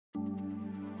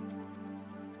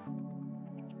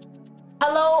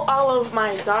Hello all of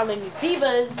my darling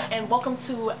divas, and welcome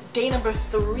to day number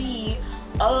 3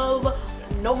 of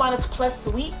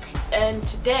NoMinusPlus week. And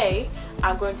today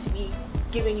I'm going to be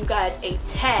giving you guys a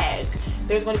tag.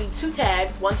 There's going to be 2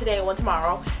 tags, one today and one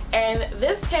tomorrow, and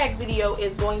this tag video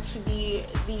is going to be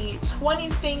the 20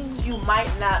 things you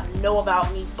might not know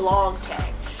about me blog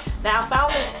tag. Now, I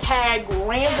found this tag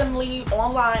randomly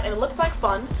online and it looks like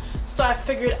fun, so I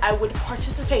figured I would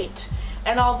participate.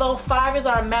 And although 5 is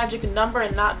our magic number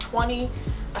and not 20,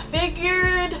 I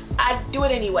figured I'd do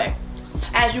it anyway.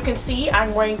 As you can see,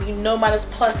 I'm wearing the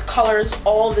NoMinusPlus colors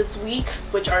all this week,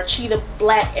 which are cheetah,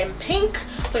 black, and pink.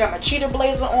 So I got my cheetah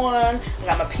blazer on, I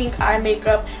got my pink eye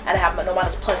makeup, and I have my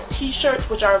NoMinusPlus t-shirts,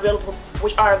 which are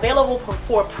available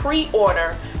for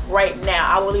pre-order right now.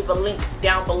 I will leave a link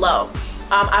down below.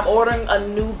 I'm ordering a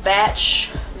new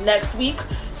batch next week,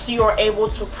 so you are able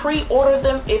to pre-order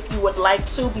them if you would like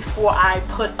to before I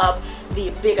put up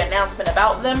the big announcement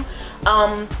about them.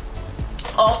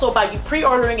 Also, by you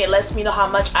pre-ordering, it lets me know how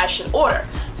much I should order.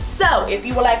 So if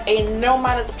you would like a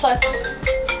NoMinusPlus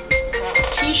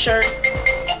t-shirt,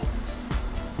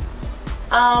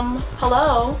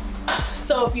 hello.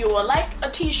 So if you would like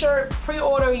a t-shirt,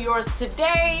 pre-order yours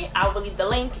today. I will leave the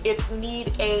link. If you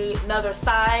need another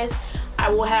size, I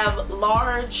will have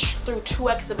large through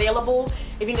 2X available.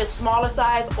 If you need a smaller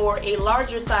size or a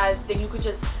larger size, then you could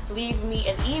just leave me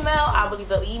an email. I will leave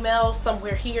the email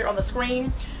somewhere here on the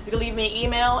screen. You can leave me an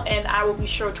email and I will be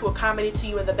sure to accommodate to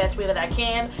you in the best way that I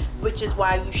can, which is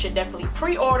why you should definitely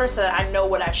pre-order so that I know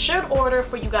what I should order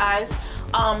for you guys.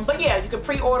 But yeah, you can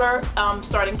pre-order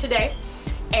starting today,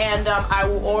 and I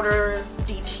will order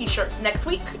the t-shirts next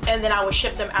week, and then I will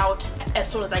ship them out as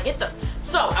soon as I get them.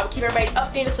 So I will keep everybody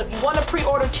updated. So if you want to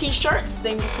pre-order t-shirts,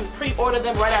 then you can pre-order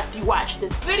them right after you watch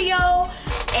this video,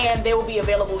 and they will be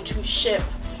available to ship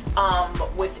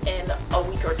within a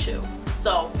week or 2.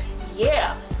 So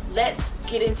yeah, let's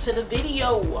get into the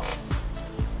video.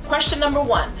 Question number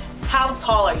 1, how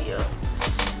tall are you?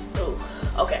 Ooh,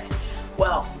 okay.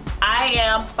 Well, I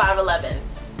am 5'11".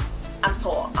 I'm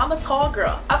tall. I'm a tall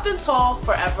girl. I've been tall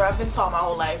forever. I've been tall my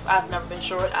whole life. I've never been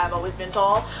short. I've always been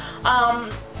tall.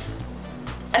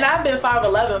 And I've been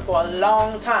 5'11" for a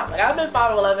long time. Like, I've been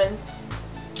 5'11"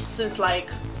 since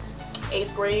like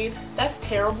 8th grade. That's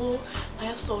terrible.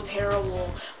 That's so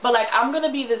terrible. But like, I'm gonna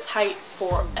be this height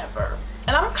forever,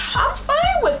 and I'm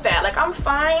fine with that. Like, I'm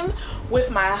fine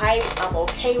with my height. I'm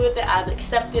okay with it. I've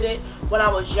accepted it. When I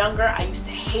was younger, I used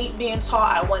to hate being tall.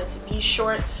 I wanted to be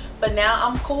short, but now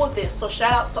I'm cool with this. So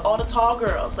shout outs to all the tall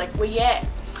girls. Like, where you at?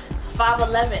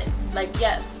 5'11". Like,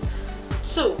 yes.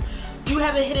 2, do you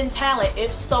have a hidden talent?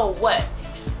 If so, what?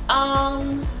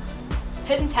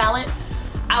 Hidden talent,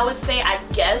 I would say, I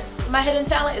guess my hidden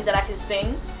talent is that I can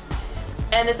sing.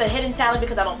 And it's a hidden talent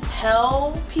because I don't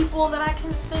tell people that I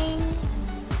can sing.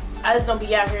 I just don't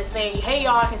be out here saying, hey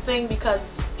y'all, I can sing, because,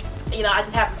 you know, I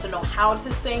just happen to know how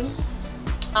to sing.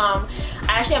 I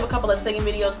actually have a couple of singing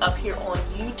videos up here on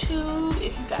YouTube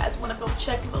if you guys want to go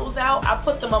check those out. I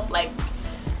put them up like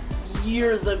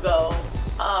years ago.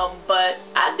 But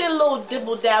I did a little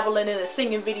dibble dabbling in the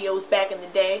singing videos back in the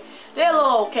day. They're a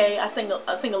little okay. I sing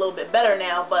a little bit better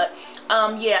now, but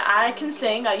yeah, I can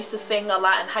sing. I used to sing a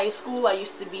lot in high school. I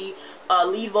used to be a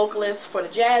lead vocalist for the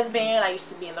jazz band. I used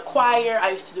to be in the choir.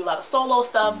 I used to do a lot of solo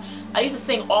stuff. I used to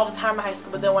sing all the time in high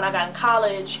school, but then when I got in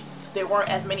college, there weren't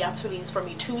as many opportunities for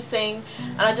me to sing,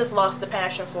 and I just lost the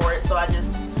passion for it. So I just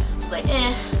was like,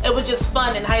 it was just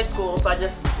fun in high school, so I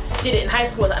just did it in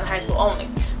high school, not in high school only.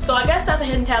 So I guess that's a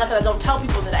hidden talent because I don't tell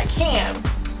people that I can.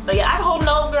 But yeah, I can hold a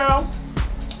note, girl.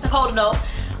 I can hold a note.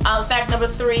 Fact number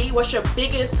 3, what's your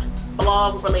biggest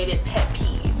blog related pet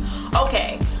peeve?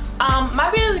 Okay, my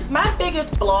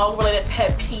biggest blog related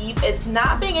pet peeve is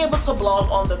not being able to blog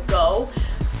on the go.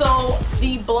 So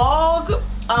the blog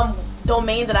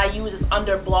domain that I use is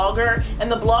under Blogger,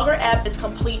 and the Blogger app is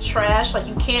complete trash. Like,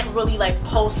 you can't really like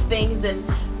post things and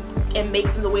make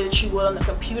them the way that you would on the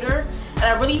computer, and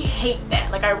I really hate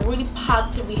that. Like, I really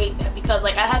positively hate that, because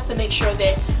like, I have to make sure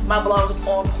that my blog is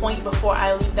on point before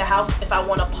I leave the house if I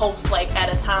want to post like at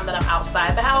a time that I'm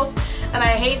outside the house, and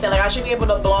I hate that. Like, I should be able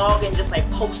to blog and just like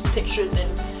post pictures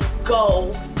and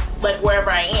go like wherever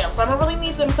I am. So I really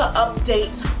need them to update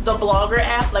the Blogger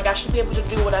app. Like, I should be able to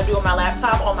do what I do on my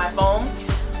laptop on my phone.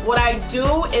 What I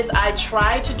do is I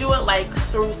try to do it like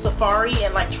through Safari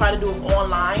and like try to do it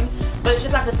online, but it's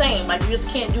just not the same. Like, you just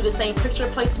can't do the same picture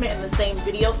placement and the same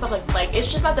video stuff. Like it's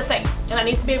just not the same. And I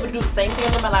need to be able to do the same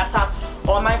thing on my laptop,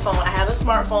 on my phone. I have a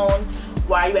smartphone.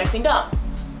 Why are you acting dumb?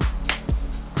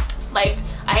 Like,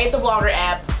 I hate the Blogger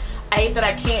app. I hate that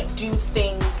I can't do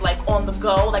things like on the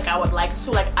go like I would like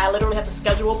to. Like I literally have to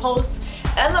schedule posts.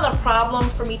 That's not a problem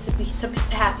for me to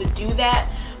have to do that,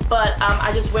 but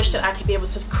I just wish that I could be able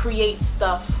to create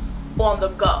stuff on the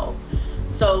go.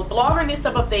 So Blogger needs to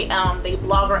step up they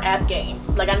Blogger app game.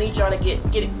 Like I need y'all to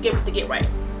get right.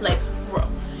 Like bro.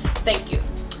 Thank you.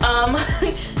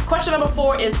 Question number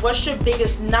 4 is, what's your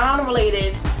biggest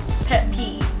non-related pet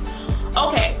peeve?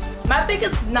 Okay, my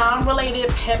biggest non-related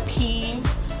pet peeve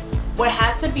would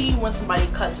have to be when somebody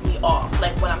cuts me off.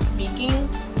 Like when I'm speaking,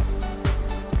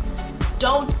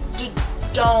 don't do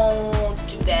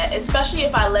that, especially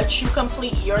if I let you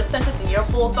complete your sentence and your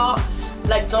full thought.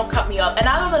 Like don't cut me up. And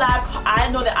I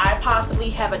know that I possibly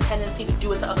have a tendency to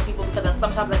do it to other people, because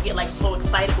sometimes I get like so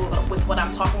excited with what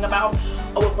I'm talking about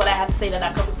or with what I have to say that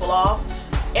I cut people off.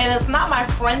 And it's not my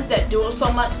friends that do it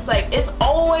so much. It's like it's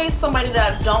always somebody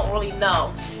that I don't really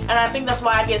know, and I think that's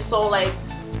why I get so like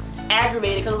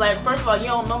aggravated, because like, first of all, you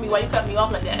don't know me, why you cut me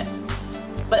off like that?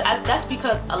 But that's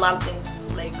because a lot of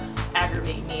things like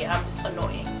aggravate me. I'm just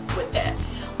annoying with that.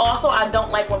 Also, I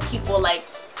don't like when people like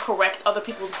correct other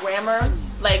people's grammar.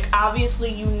 Like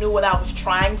obviously you knew what I was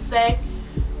trying to say,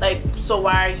 like, so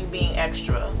why are you being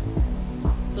extra?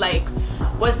 Like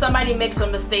when somebody makes a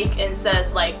mistake and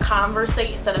says like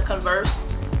conversate instead of converse,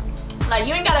 like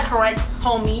you ain't gotta correct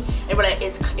homie and be like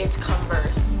it's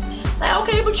converse. Like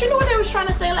okay, but you know what they was trying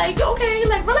to say. Like okay,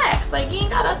 like relax. Like you ain't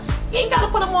gotta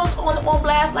put them on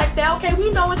blast like that. Okay, we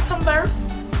know it's converse.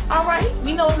 All right,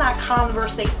 we know it's not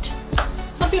conversate.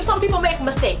 Some people make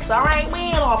mistakes. All right, we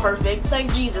ain't all perfect.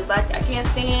 Like Jesus, I can't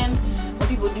stand when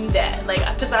people do that. Like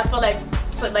because I feel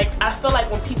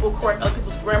like when people correct other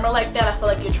people's grammar like that, I feel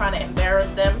like you're trying to embarrass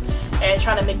them and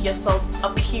trying to make yourself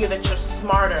appear that you're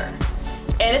smarter.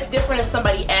 And it's different if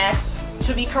somebody asks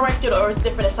to be corrected, or it's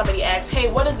different if somebody asks,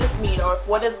 hey, what does this mean? Or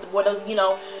what is you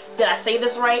know, did I say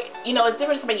this right? You know, it's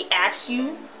different if somebody asks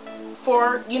you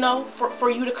for, you know, for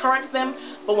you to correct them.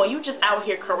 But when you just out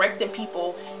here correcting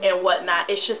people and whatnot,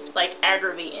 it's just like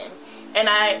aggravating. And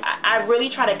I really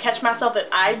try to catch myself if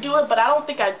I do it, but I don't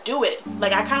think I do it.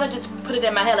 Like I kind of just put it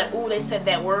in my head like, ooh, they said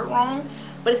that word wrong.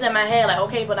 But it's in my head like,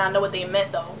 okay, but I know what they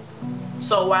meant though.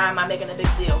 So why am I making a big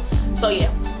deal? So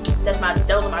yeah, those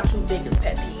are my 2 biggest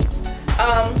pet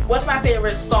peeves. What's my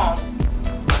favorite song?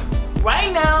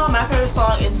 Right now, my favorite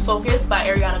song is Focus by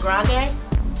Ariana Grande.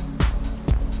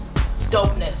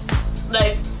 Dopeness.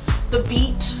 Like the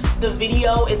beat, the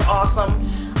video is awesome.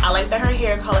 I like that her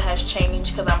hair color has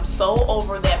changed because I'm so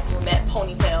over that brunette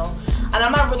ponytail. And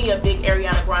I'm not really a big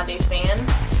Ariana Grande fan.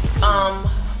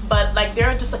 But like there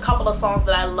are just a couple of songs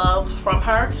that I love from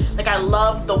her. Like I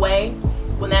love The Way.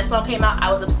 When that song came out,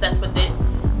 I was obsessed with it.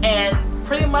 And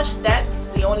pretty much that's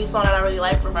the only song that I really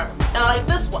like from her. And I like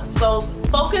this one. So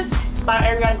Focus by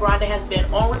Ariana Grande has been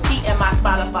on repeat in my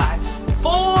Spotify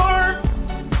for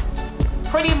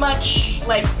pretty much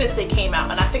like since it came out.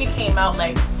 And I think it came out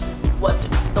like what,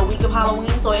 the week of Halloween,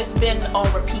 so it's been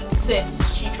on repeat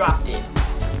since she dropped it.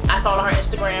 I saw it on her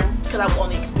Instagram because I was on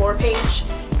the Explore page,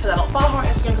 because I don't follow her on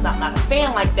Instagram because I'm not a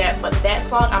fan like that, but that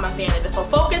song, I'm a fan of it. So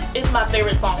Focus is my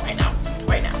favorite song right now.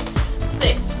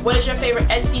 6, what is your favorite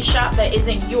Etsy shop that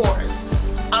isn't yours?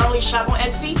 I don't really shop on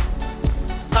Etsy,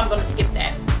 so I'm gonna skip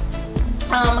that.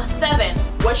 7,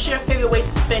 what's your favorite way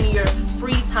to spend your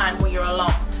free time when you're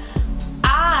alone?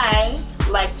 I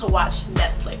like to watch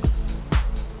Netflix.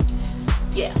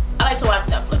 Yeah, I like to watch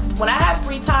Netflix. When I have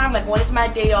free time, like when it's my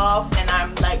day off and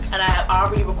I have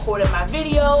already recorded my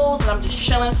videos and I'm just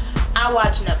chilling, I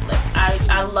watch Netflix.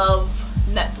 I love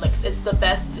Netflix. It's the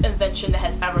best invention that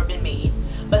has ever been made,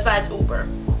 besides Uber,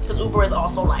 because Uber is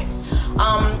also life.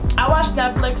 I watch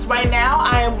Netflix. Right now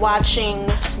I am watching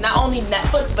not only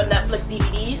Netflix but Netflix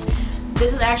DVDs.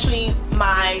 This is actually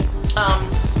my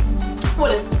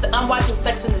I'm watching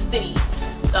Sex and the City.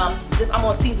 I'm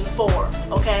on season 4,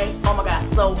 okay? Oh my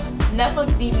god. So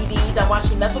Netflix DVDs, I'm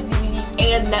watching Netflix DVDs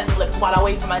and Netflix while I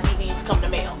wait for my DVDs to come to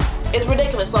mail. It's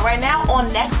ridiculous. So right now on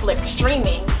Netflix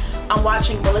streaming, I'm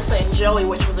watching Melissa and Joey,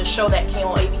 which was a show that came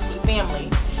on ABC Family.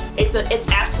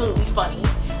 It's absolutely funny.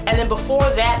 And then before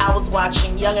that, I was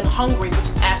watching Young and Hungry, which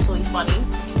is absolutely funny.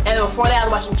 And then before that, I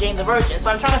was watching Jane the Virgin.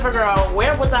 So I'm trying to figure out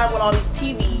where was I when all these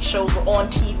TV shows were on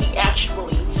TV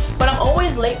actually. But I'm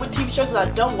always late with TV shows because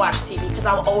I don't watch TV because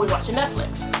I'm always watching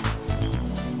Netflix.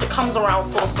 It comes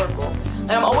around full circle.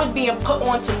 And I'm always being put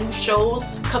on to new shows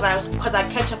because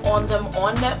I catch up on them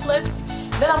on Netflix.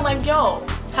 Then I'm like, yo,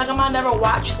 how come I never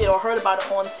watched it or heard about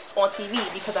it on TV?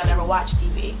 Because I never watch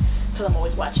TV. Because I'm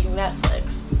always watching Netflix.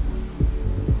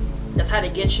 That's how they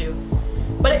get you.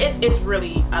 But it's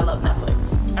really, I love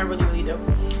Netflix. I really, really do.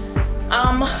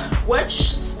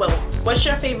 What's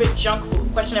your favorite junk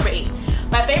food? Question number 8.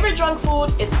 My favorite junk food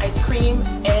is ice cream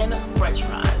and french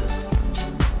fries.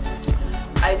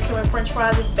 Ice cream and french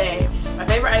fries is bad. My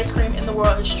favorite ice cream in the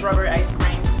world is strawberry ice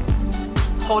cream.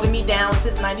 Holding me down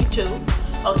since 92.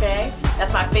 Okay,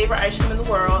 that's my favorite ice cream in the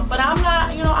world. But I'm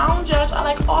not, you know, I don't judge. I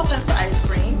like all types of ice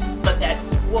cream, but that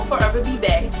will forever be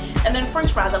bae. And then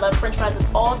french fries. I love french fries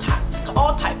of all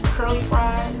types. Curly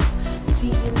fries,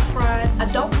 seasoned fries. I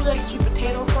don't really like sweet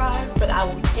potato fries, but I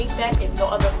will take that if no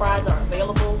other fries are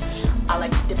available. I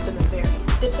like to dip them in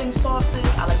various dipping sauces.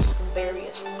 I like to dip them in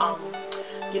various,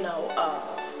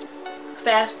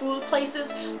 fast food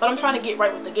places. But I'm trying to get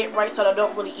right so I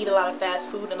don't really eat a lot of fast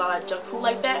food and a lot of junk food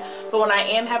like that. But when I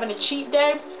am having a cheat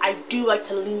day, I do like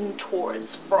to lean towards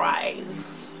fries.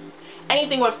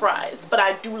 Anything with fries, but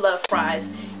I do love fries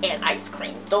and ice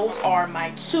cream. Those are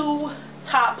my 2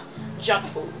 top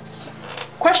junk foods.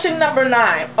 Question number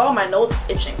 9. Oh, my nose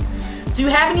is itching. Do you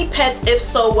have any pets? If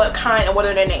so, what kind and what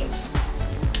are their names?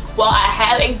 Well, I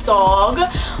have a dog,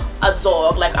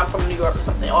 like I'm from New York or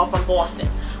something, or from Boston.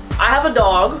 I have a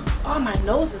dog. Oh, my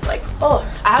nose is like, oh.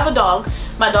 I have a dog.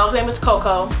 My dog's name is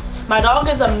Coco. My dog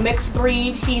is a mixed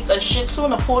breed. He's a Shih Tzu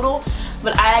and a Poodle,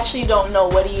 but I actually don't know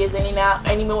what he is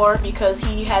anymore because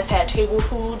he has had table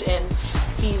food and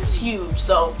he's huge.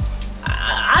 So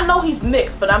I know he's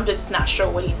mixed, but I'm just not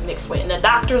sure what he's mixed with. And the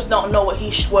doctors don't know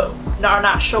are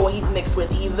not sure what he's mixed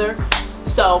with either.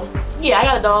 So yeah, I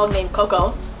got a dog named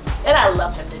Coco, and I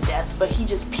love him to death. But he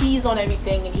just pees on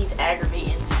everything, and he's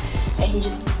aggravating. And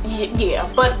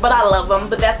yeah. But I love him.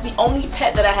 But that's the only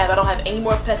pet that I have. I don't have any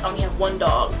more pets. I only have 1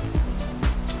 dog.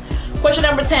 Question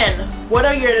number 10. What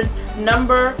are your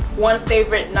number 1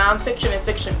 favorite non-fiction and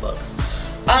fiction books?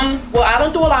 Well, I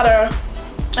don't do a lot of,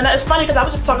 and it's funny because I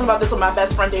was just talking about this with my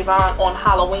best friend Devon on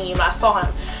Halloween when I saw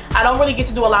him. I don't really get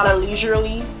to do a lot of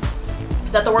leisurely,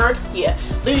 is that the word? Yeah.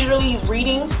 Leisurely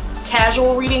reading,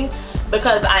 casual reading,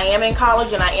 because I am in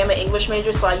college and I am an English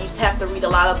major, so I used to have to read a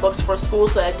lot of books for school,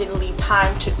 so I didn't leave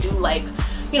time to do, like,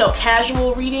 you know,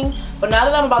 casual reading. But now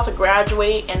that I'm about to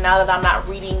graduate and now that I'm not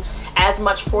reading as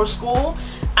much for school,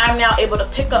 I'm now able to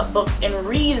pick up books and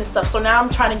read and stuff. So now I'm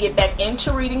trying to get back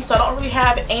into reading, so I don't really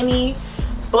have any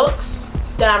books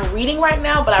that I'm reading right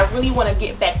now, but I really want to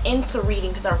get back into reading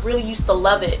because I really used to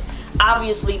love it,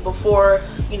 obviously, before,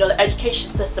 you know, the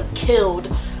education system killed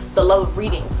the love of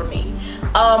reading for me.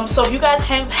 So if you guys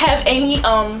have any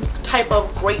type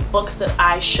of great books that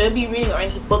I should be reading or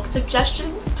any book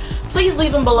suggestions, please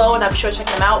leave them below and I'm sure to check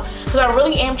them out, because I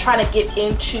really am trying to get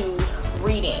into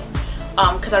reading,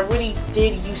 because I really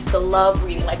did used to love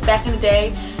reading. Like back in the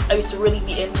day, I used to really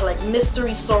be into like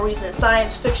mystery stories and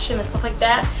science fiction and stuff like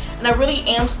that, and I really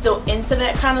am still into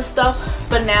that kind of stuff.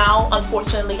 But now,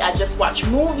 unfortunately, I just watch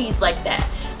movies like that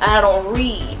and I don't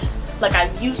read like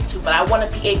I used to, but I want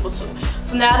to be able to.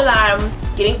 So now that I'm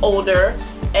getting older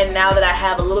and now that I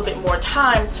have a little bit more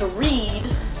time to read,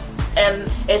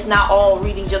 and it's not all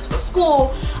reading just for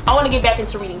school, I want to get back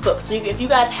into reading books. So if you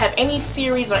guys have any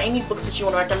series or any books that you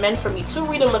want to recommend for me to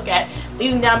read or look at,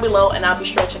 leave them down below and I'll be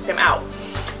sure to check them out.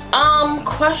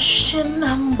 Question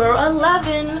number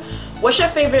 11. What's your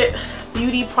favorite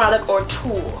beauty product or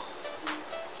tool?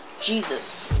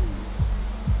 Jesus.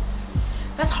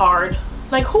 That's hard.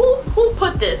 Like, who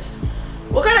put this?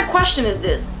 What kind of question is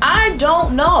this? I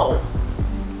don't know.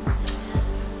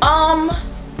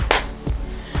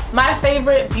 My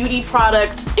favorite beauty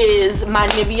product is my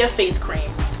Nivea face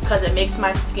cream because it makes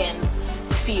my skin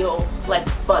feel like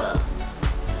butter.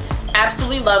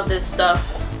 Absolutely love this stuff.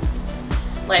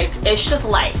 Like, it's just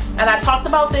life. And I talked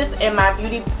about this in my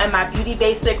beauty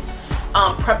basics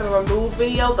prep and remove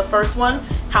video, the first one,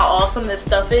 how awesome this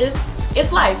stuff is.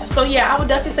 It's life. So yeah, I would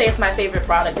definitely say it's my favorite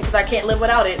product because I can't live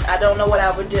without it. I don't know what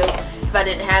I would do if I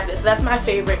didn't have it. So that's my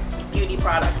favorite beauty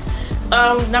product.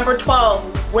 Number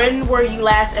 12, when were you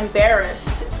last embarrassed?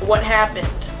 What happened?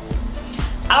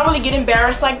 I don't really get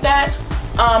embarrassed like that.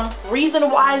 Reason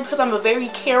why is because I'm a very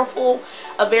careful,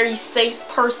 a very safe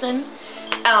person.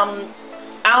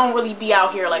 I don't really be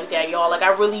out here like that, y'all. Like, I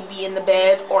really be in the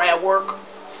bed or at work,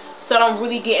 so I don't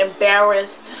really get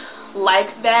embarrassed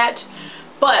like that.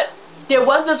 But there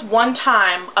was this one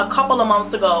time a couple of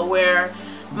months ago where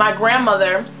my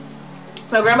grandmother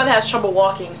has trouble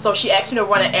walking, so she asked me to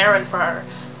run an errand for her.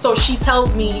 So she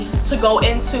tells me to go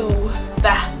into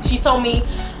she told me,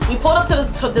 we pulled up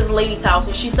to this lady's house,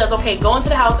 and she says, okay, go into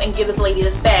the house and give this lady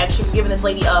this bag. She was giving this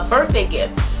lady a birthday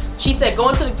gift. She said, go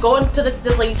into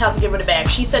this lady's house and give her the bag.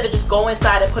 She said to just go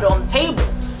inside and put it on the table.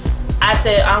 I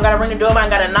said, I don't gotta ring the doorbell, I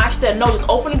gotta knock. She said, no, just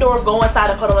open the door, go inside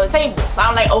and put it on the table. So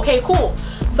I'm like, okay, cool.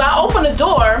 So I open the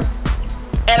door,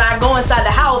 and I go inside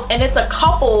the house, and it's a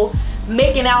couple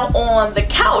making out on the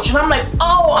couch, and I'm like,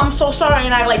 oh, I'm so sorry,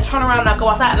 and I like turn around and I go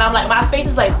outside, and I'm like, my face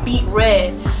is like beet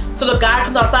red. So the guy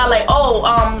comes outside like, oh,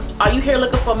 are you here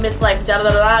looking for Miss like da da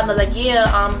da da? And I was like,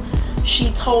 yeah,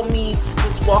 she told me to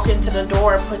just walk into the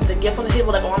door and put the gift on the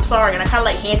table. Like, oh, I'm sorry. And I kind of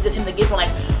like handed him the gift and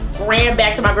like ran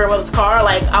back to my grandmother's car.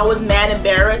 Like, I was mad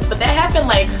embarrassed, but that happened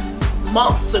like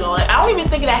months ago. Like, I don't even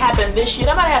think that happened this year.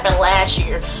 That might have happened last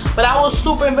year. But I was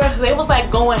super embarrassed because they was like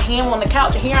going ham on the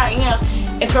couch, and here I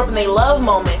am interrupting their love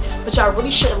moment. But y'all really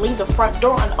shouldn't leave the front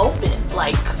door unopened.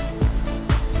 Like,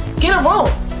 get a room.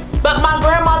 But my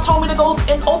grandma told me to go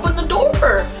and open the door.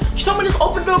 She told me to just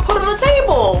open the door and put it on the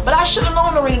table. But I should have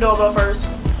known to ring the doorbell first.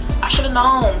 I should have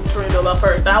known to ring the doorbell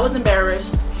first. But I was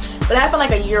embarrassed. But it happened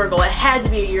like a year ago. It had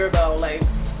to be a year ago. Like,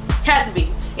 had to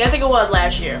be. Yeah, I think it was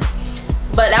last year.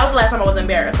 But that was the last time I was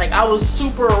embarrassed. Like, I was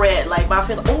super red. Like, my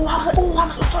face, oh, I was like, oh,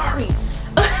 I'm so sorry.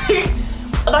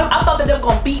 I thought that they were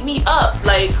going to beat me up.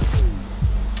 Like,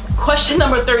 question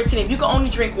number 13. If you could only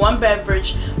drink one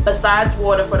beverage besides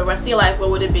water for the rest of your life, what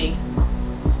would it be?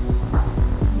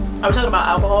 Are we talking about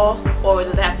alcohol, or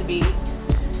does it have to be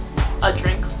a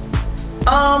drink?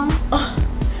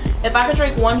 If I could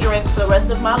drink one drink for the rest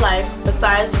of my life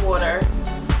besides water,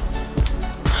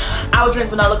 I would drink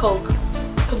vanilla Coke,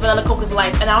 because vanilla Coke is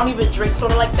life. And I don't even drink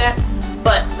soda like that,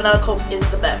 but vanilla Coke is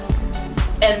the best.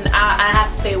 And I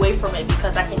have to stay away from it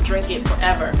because I can drink it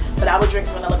forever. But I would drink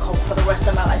vanilla Coke for the rest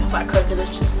of my life if I could, because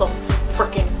it's just so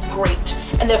freaking great.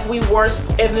 And if we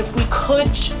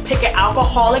could pick an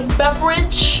alcoholic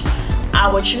beverage, I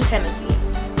would choose Hennessy.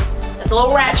 It's a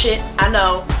little ratchet, I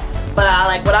know, but I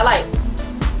like what I like.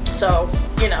 So,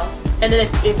 you know. And then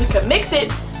if we could mix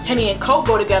it, Henny and Coke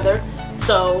go together.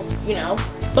 So, you know,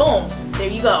 boom, there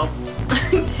you go.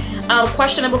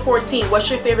 Question number 14.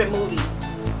 What's your favorite movie?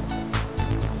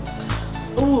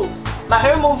 Ooh, my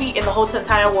favorite movie in the whole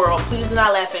entire world, please do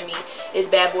not laugh at me, is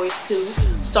Bad Boys 2,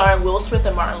 starring Will Smith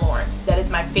and Martin Lawrence. That is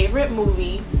my favorite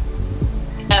movie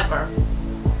ever.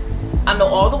 I know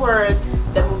all the words.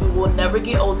 That movie will never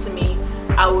get old to me.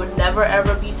 I would never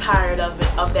ever be tired of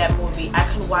that movie. I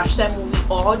can watch that movie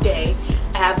all day.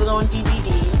 I have it on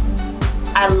DVD.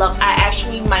 I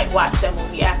actually might watch that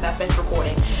movie after I finish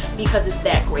recording because it's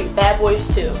that great. Bad Boys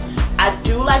 2. I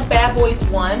do like Bad Boys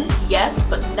 1, yes,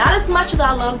 but not as much as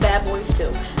I love Bad Boys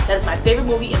 2. That is my favorite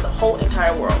movie in the whole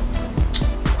entire world.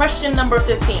 Question number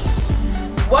 15.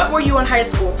 What were you in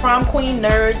high school? Prom queen,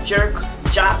 nerd, jerk,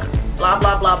 jock, blah,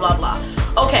 blah, blah, blah,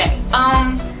 blah. Okay,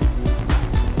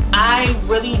 I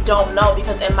really don't know,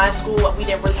 because in my school, we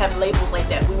didn't really have labels like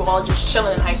that. We were all just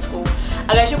chilling in high school.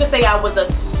 I guess you could say I was a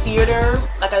theater,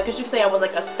 like I guess you could say I was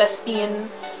like a thespian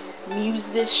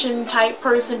musician type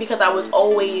person, because I was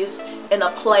always in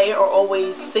a play or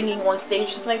always singing on stage,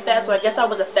 something like that. So I guess I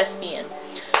was a thespian.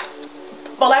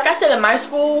 But like I said, in my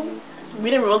school, we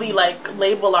didn't really like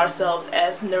label ourselves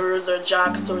as nerds or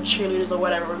jocks or cheerleaders or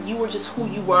whatever. You were just who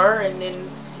you were, and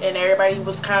everybody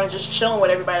was kind of just chilling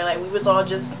with everybody. Like, we was all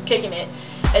just kicking it.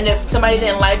 And if somebody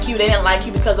didn't like you, they didn't like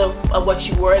you because of what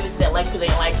you were. They just didn't like you because they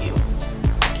didn't like you.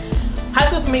 High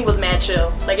school for me was mad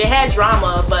chill. Like, it had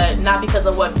drama, but not because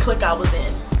of what clique I was in.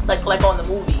 Like on the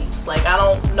movies. Like, I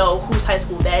don't know whose high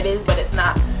school that is, but it's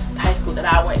not the high school that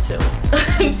I went to.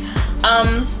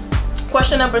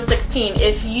 Question number 16.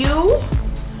 If you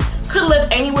could live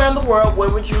anywhere in the world, where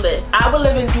would you live? I would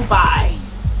live in Dubai.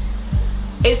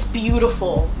 It's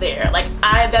beautiful there. Like,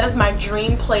 that is my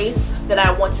dream place that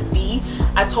I want to be.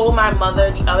 I told my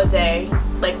mother the other day,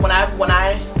 like, when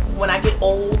I get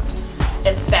old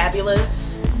and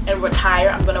fabulous and retire,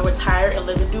 I'm gonna retire and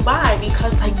live in Dubai,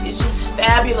 because like, it's just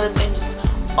fabulous and just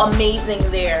amazing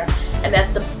there, and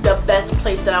that's the best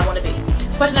place that I want to be.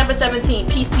 Question number 17.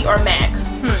 PC or Mac?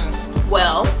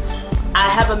 Well, I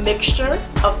have a mixture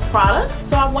of products,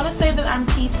 so I want to say that I'm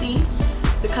PC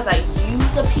because I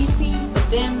use a PC, but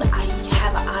then I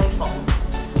have an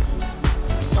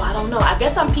iPhone, so I don't know. I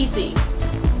guess I'm PC.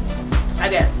 I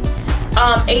guess.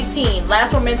 18.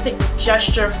 Last romantic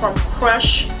gesture from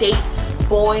crush, date,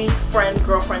 boyfriend,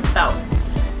 girlfriend, spouse.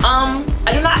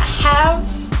 I do not have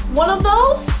one of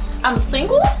those. I'm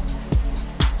single.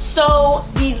 So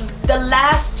the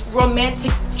last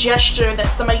romantic gesture that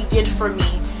somebody did for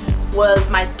me was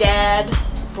my dad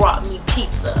brought me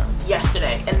pizza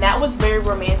yesterday, and that was very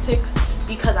romantic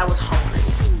because I was hungry.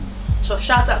 So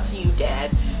shout out to you,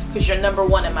 Dad, because you're number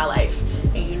one in my life,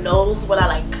 and you knows what I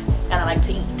like, and I like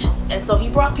to eat. And so he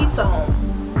brought pizza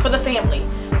home for the family.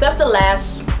 So that's the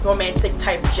last romantic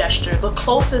type gesture, the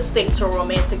closest thing to a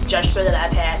romantic gesture that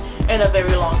I've had in a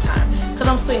very long time, because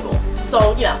I'm single.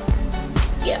 So, you know,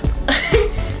 yeah.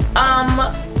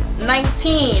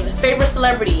 19. Favorite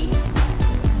celebrity.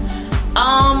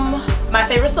 My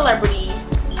favorite celebrity,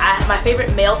 my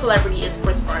favorite male celebrity is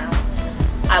Chris Brown.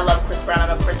 I love Chris Brown.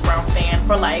 I'm a Chris Brown fan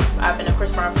for life. I've been a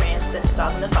Chris Brown fan since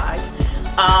 2005.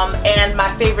 And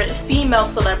my favorite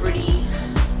female celebrity,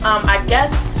 I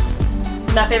guess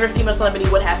my favorite female celebrity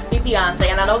would have to be Beyonce.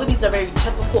 And I know that these are very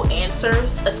typical answers,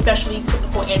 especially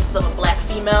typical answers of a black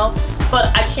female,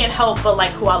 but I can't help but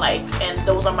like who I like, and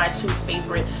those are my 2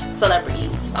 favorite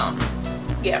celebrities.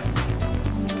 Yeah.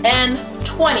 And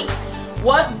 20.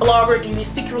 What blogger do you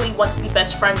secretly want to be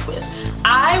best friends with?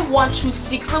 I want to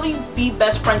secretly be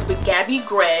best friends with Gabby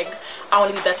Gregg. I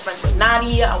want to be best friends with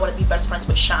Nadia. I want to be best friends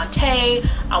with Shantae.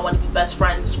 I want to be best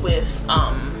friends with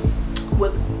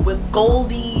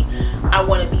Goldie. I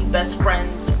want to be best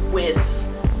friends with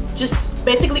just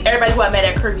basically everybody who I met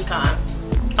at CurvyCon.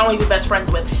 I want to be best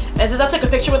friends with. And since I took a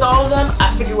picture with all of them,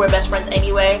 I figure we're best friends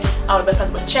anyway. I want to be best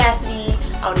friends with Chastity.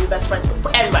 I want to be best friends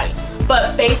with everybody.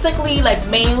 But basically, like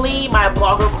mainly, my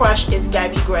blogger crush is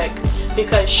Gabby Gregg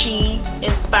because she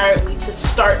inspired me to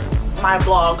start my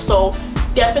blog. So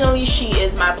definitely she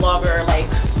is my blogger, like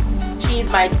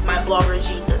she's my blogger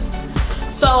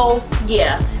Jesus. So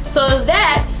yeah, so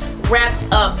that wraps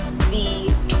up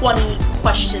the 20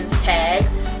 questions tag.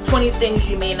 20 things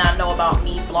you may not know about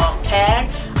me blog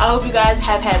tag. I hope you guys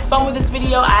have had fun with this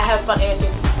video. I have fun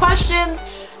answering these questions.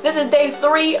 This is day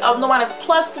 3 of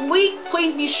NoMinusPlus week.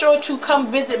 Please be sure to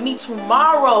come visit me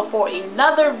tomorrow for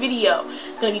another video.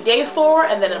 It's going to be day 4,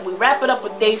 and then we wrap it up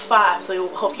with day 5. So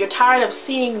I hope you're tired of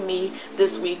seeing me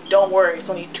this week. Don't worry, it's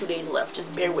only 2 days left.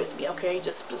 Just bear with me, okay?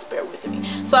 Just bear with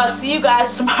me. So I'll see you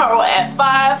guys tomorrow at 5.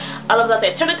 I love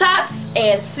that. Turn the tots,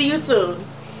 and see you soon.